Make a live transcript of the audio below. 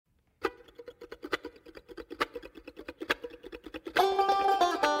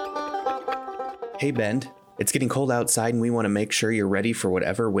Hey Bend, it's getting cold outside and we want to make sure you're ready for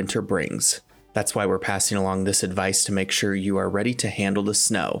whatever winter brings. That's why we're passing along this advice to make sure you are ready to handle the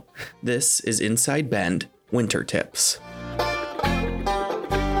snow. This is Inside Bend Winter Tips.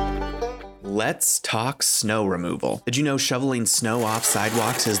 Let's talk snow removal. Did you know shoveling snow off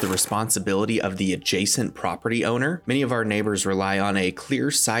sidewalks is the responsibility of the adjacent property owner? Many of our neighbors rely on a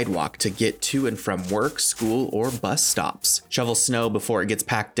clear sidewalk to get to and from work, school, or bus stops. Shovel snow before it gets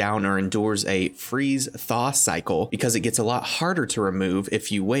packed down or endures a freeze-thaw cycle because it gets a lot harder to remove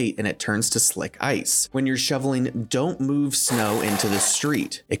if you wait and it turns to slick ice. When you're shoveling, don't move snow into the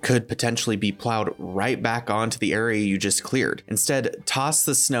street. It could potentially be plowed right back onto the area you just cleared. Instead, toss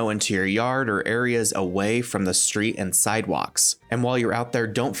the snow into your yard or areas away from the street and sidewalks. And while you're out there,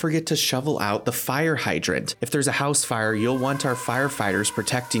 don't forget to shovel out the fire hydrant. If there's a house fire, you'll want our firefighters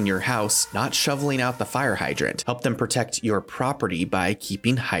protecting your house, not shoveling out the fire hydrant. Help them protect your property by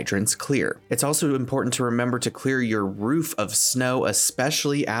keeping hydrants clear. It's also important to remember to clear your roof of snow,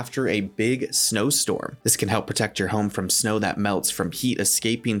 especially after a big snowstorm. This can help protect your home from snow that melts from heat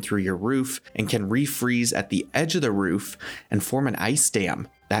escaping through your roof and can refreeze at the edge of the roof and form an ice dam.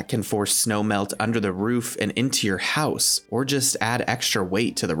 That can force snow melt under the roof and into your house, or just add extra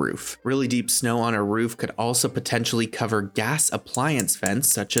weight to the roof. Really deep snow on a roof could also potentially cover gas appliance vents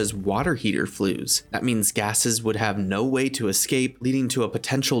such as water heater flues. That means gases would have no way to escape, leading to a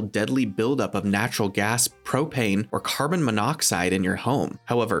potential deadly buildup of natural gas, propane, or carbon monoxide in your home.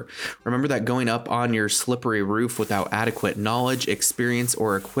 However, remember that going up on your slippery roof without adequate knowledge, experience,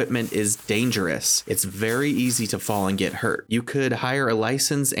 or equipment is dangerous. It's very easy to fall and get hurt. You could hire a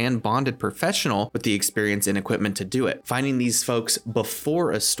licensed and bonded professional with the experience and equipment to do it. Finding these folks before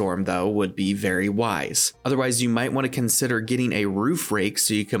a storm, though, would be very wise. Otherwise, you might want to consider getting a roof rake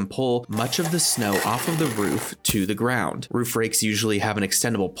so you can pull much of the snow off of the roof to the ground. Roof rakes usually have an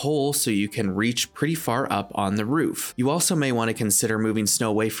extendable pole so you can reach pretty far up on the roof. You also may want to consider moving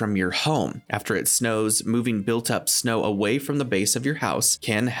snow away from your home. After it snows, moving built up snow away from the base of your house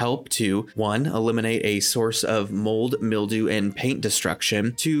can help to 1. Eliminate a source of mold, mildew, and paint destruction.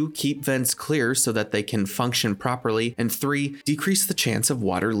 2. Keep vents clear so that they can function properly. And 3. Decrease the chance of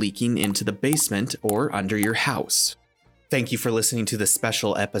water leaking into the basement or under your house. Thank you for listening to this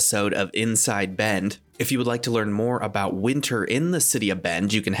special episode of Inside Bend. If you would like to learn more about winter in the city of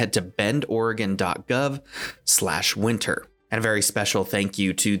Bend, you can head to bendoregon.gov/winter. And a very special thank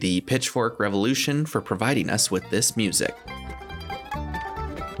you to the Pitchfork Revolution for providing us with this music.